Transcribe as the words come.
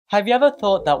Have you ever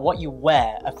thought that what you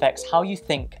wear affects how you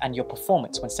think and your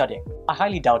performance when studying? I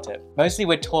highly doubt it. Mostly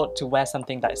we're taught to wear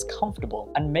something that is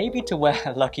comfortable and maybe to wear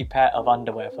a lucky pair of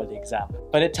underwear for the exam.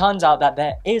 But it turns out that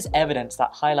there is evidence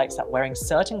that highlights that wearing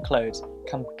certain clothes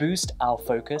can boost our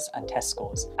focus and test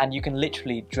scores, and you can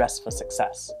literally dress for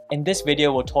success. In this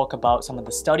video, we'll talk about some of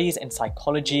the studies in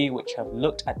psychology which have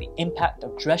looked at the impact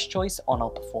of dress choice on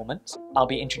our performance. I'll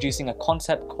be introducing a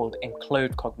concept called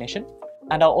enclothed cognition,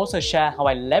 and I'll also share how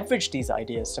I leverage these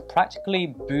ideas to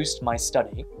practically boost my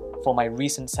study for my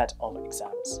recent set of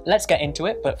exams. Let's get into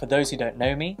it, but for those who don't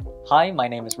know me, hi, my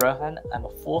name is Rohan. I'm a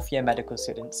fourth year medical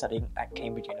student studying at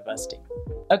Cambridge University.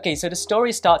 Okay, so the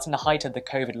story starts in the height of the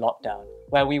COVID lockdown,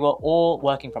 where we were all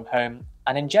working from home,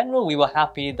 and in general we were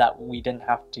happy that we didn't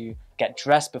have to get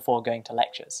dressed before going to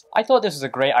lectures. I thought this was a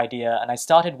great idea, and I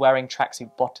started wearing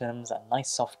tracksuit bottoms and nice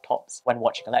soft tops when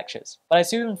watching lectures. But I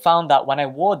soon found that when I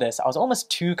wore this, I was almost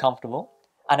too comfortable,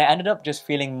 and I ended up just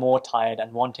feeling more tired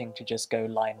and wanting to just go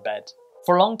lie in bed.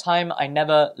 For a long time, I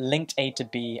never linked A to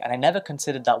B, and I never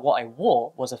considered that what I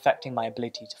wore was affecting my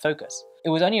ability to focus. It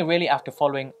was only really after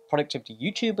following productivity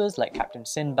YouTubers like Captain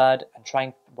Sinbad and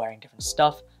trying wearing different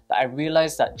stuff that I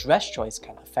realized that dress choice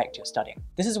can affect your studying.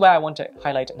 This is where I want to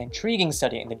highlight an intriguing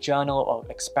study in the Journal of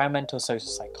Experimental Social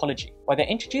Psychology, where they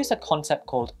introduced a concept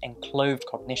called enclothed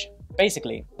cognition.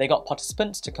 Basically, they got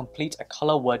participants to complete a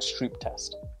color word Stroop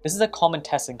test. This is a common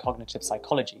test in cognitive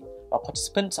psychology, where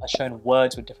participants are shown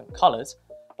words with different colors,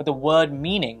 but the word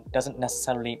meaning doesn't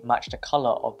necessarily match the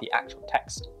color of the actual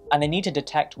text. And they need to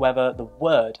detect whether the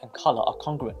word and color are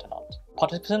congruent or not.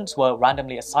 Participants were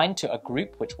randomly assigned to a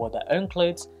group which wore their own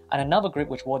clothes and another group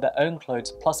which wore their own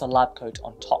clothes plus a lab coat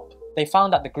on top. They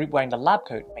found that the group wearing the lab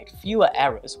coat made fewer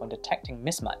errors when detecting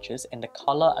mismatches in the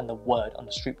color and the word on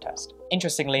the Stroop test.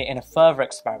 Interestingly, in a further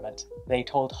experiment, they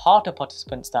told half the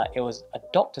participants that it was a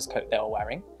doctor's coat they were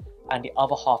wearing, and the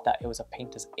other half that it was a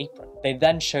painter's apron. They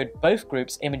then showed both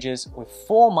groups images with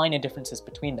 4 minor differences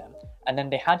between them, and then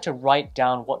they had to write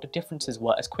down what the differences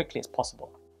were as quickly as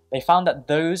possible. They found that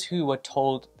those who were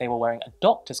told they were wearing a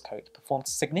doctor's coat performed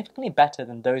significantly better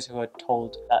than those who were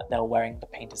told that they were wearing the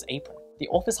painter's apron. The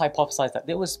authors hypothesized that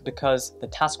it was because the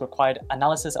task required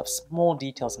analysis of small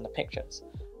details in the pictures,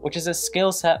 which is a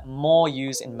skill set more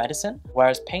used in medicine,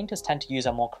 whereas painters tend to use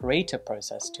a more creative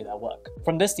process to their work.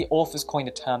 From this, the authors coined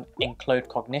the term enclothed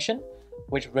cognition,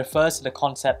 which refers to the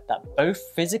concept that both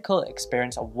physical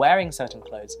experience of wearing certain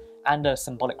clothes and a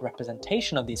symbolic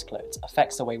representation of these clothes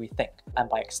affects the way we think, and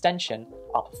by extension,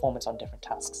 our performance on different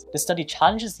tasks. The study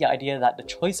challenges the idea that the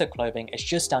choice of clothing is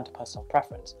just down to personal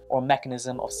preference, or a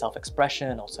mechanism of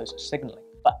self-expression or social signaling,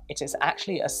 but it is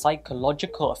actually a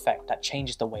psychological effect that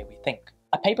changes the way we think.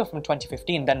 A paper from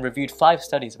 2015 then reviewed 5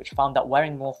 studies which found that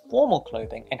wearing more formal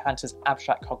clothing enhances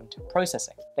abstract cognitive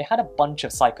processing. They had a bunch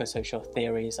of psychosocial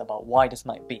theories about why this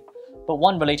might be, but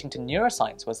one relating to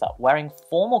neuroscience was that wearing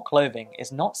formal clothing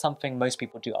is not something most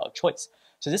people do out of choice,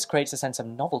 so this creates a sense of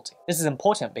novelty. This is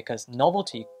important because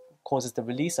novelty causes the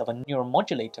release of a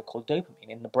neuromodulator called dopamine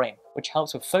in the brain, which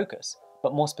helps with focus,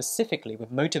 but more specifically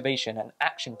with motivation and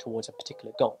action towards a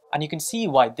particular goal. And you can see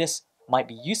why this might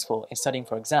be useful in studying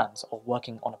for exams or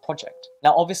working on a project.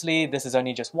 Now obviously this is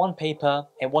only just one paper,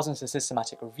 it wasn't a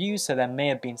systematic review, so there may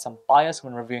have been some bias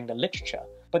when reviewing the literature,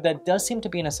 but there does seem to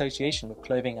be an association with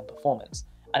clothing and performance,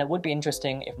 and it would be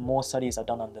interesting if more studies are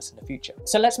done on this in the future.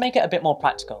 So let's make it a bit more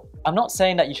practical. I'm not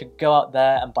saying that you should go out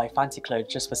there and buy fancy clothes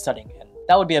just for studying in.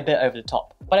 That would be a bit over the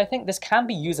top, but I think this can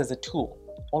be used as a tool,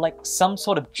 or like some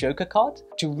sort of joker card,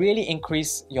 to really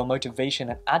increase your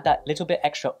motivation and add that little bit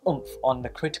extra oomph on the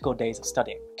critical days of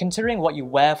studying. Considering what you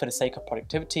wear for the sake of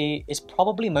productivity is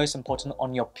probably most important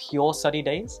on your pure study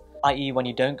days, i.e. when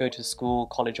you don't go to school,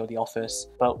 college or the office,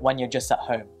 but when you're just at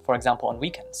home, for example on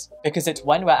weekends. Because it's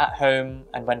when we're at home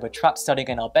and when we're trapped studying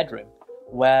in our bedroom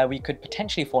where we could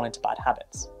potentially fall into bad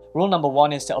habits. Rule number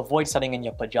 1 is to avoid studying in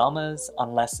your pajamas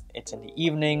unless it's in the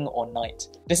evening or night.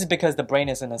 This is because the brain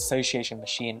is an association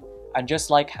machine, and just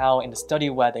like how in the study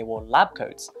where they wore lab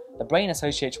coats, the brain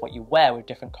associates what you wear with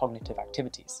different cognitive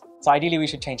activities. So ideally we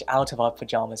should change out of our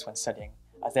pajamas when studying,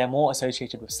 as they're more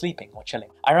associated with sleeping or chilling.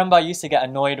 I remember I used to get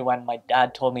annoyed when my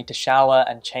dad told me to shower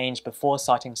and change before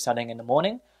starting studying in the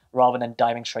morning, rather than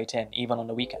diving straight in, even on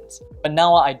the weekends. But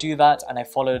now I do that and I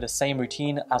follow the same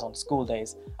routine as on school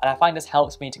days, and I find this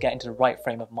helps me to get into the right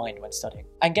frame of mind when studying.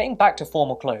 And getting back to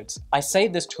formal clothes, I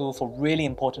save this tool for really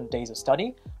important days of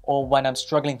study or when I'm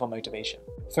struggling for motivation.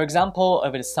 For example,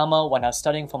 over the summer when I was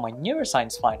studying for my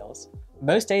neuroscience finals,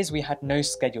 most days we had no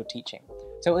scheduled teaching.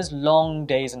 So it was long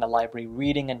days in the library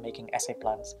reading and making essay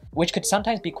plans, which could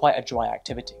sometimes be quite a dry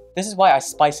activity. This is why I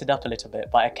spice it up a little bit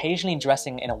by occasionally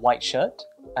dressing in a white shirt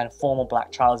and formal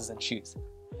black trousers and shoes.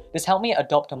 This helped me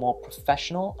adopt a more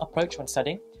professional approach when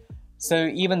studying, so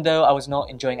even though I was not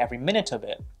enjoying every minute of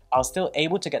it, I was still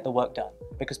able to get the work done,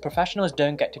 because professionals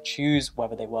don't get to choose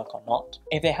whether they work or not.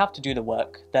 If they have to do the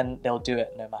work, then they'll do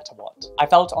it no matter what. I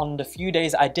felt on the few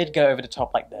days I did go over the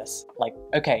top like this, like,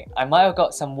 okay, I might have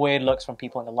got some weird looks from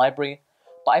people in the library,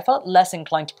 but I felt less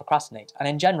inclined to procrastinate, and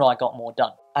in general I got more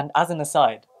done. And as an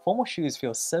aside, formal shoes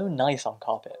feel so nice on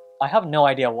carpet. I have no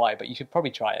idea why, but you should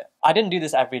probably try it. I didn't do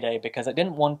this every day because I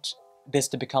didn't want this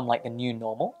to become like the new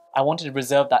normal. I wanted to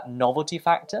reserve that novelty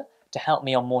factor to help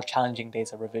me on more challenging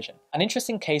days of revision. An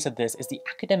interesting case of this is the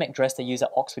academic dress they use at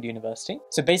Oxford University.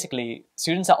 So basically,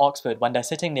 students at Oxford, when they're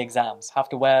sitting the exams, have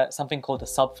to wear something called a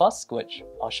subfusk, which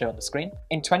I'll show on the screen.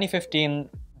 In 2015,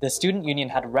 the student union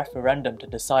had a referendum to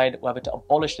decide whether to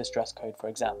abolish this dress code for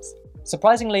exams.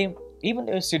 Surprisingly, even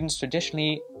though students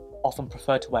traditionally often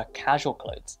prefer to wear casual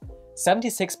clothes,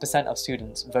 76% of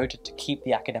students voted to keep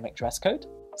the academic dress code.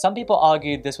 Some people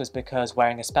argued this was because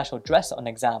wearing a special dress on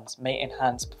exams may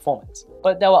enhance performance,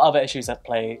 but there were other issues at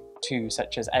play too,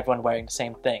 such as everyone wearing the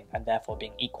same thing and therefore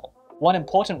being equal. One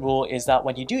important rule is that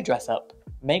when you do dress up,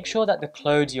 make sure that the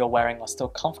clothes you're wearing are still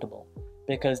comfortable,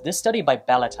 because this study by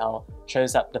Bell et al.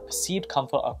 Shows that the perceived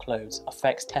comfort of clothes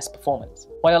affects test performance.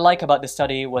 What I like about this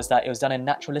study was that it was done in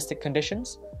naturalistic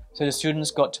conditions, so the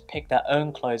students got to pick their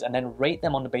own clothes and then rate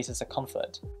them on the basis of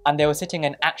comfort. And they were sitting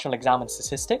in actual exam and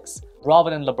statistics, rather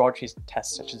than laboratory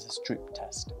tests such as the Stroop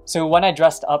test. So when I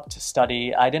dressed up to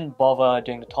study, I didn't bother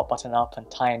doing the top button up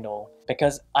and tie and all,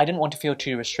 because I didn't want to feel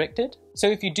too restricted. So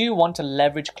if you do want to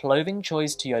leverage clothing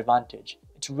choice to your advantage,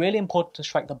 it's really important to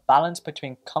strike the balance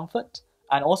between comfort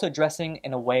and also dressing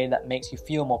in a way that makes you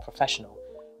feel more professional,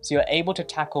 so you're able to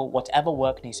tackle whatever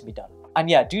work needs to be done. And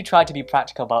yeah, do try to be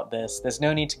practical about this. There's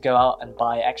no need to go out and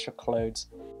buy extra clothes.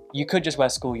 You could just wear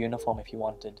school uniform if you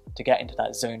wanted to get into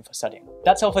that zone for studying.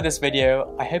 That's all for this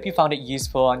video. I hope you found it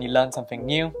useful and you learned something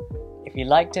new. If you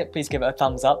liked it, please give it a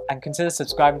thumbs up and consider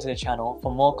subscribing to the channel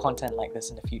for more content like this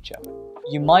in the future.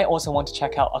 You might also want to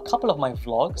check out a couple of my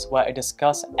vlogs where I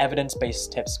discuss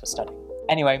evidence-based tips for studying.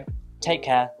 Anyway, take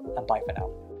care and bye for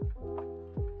now.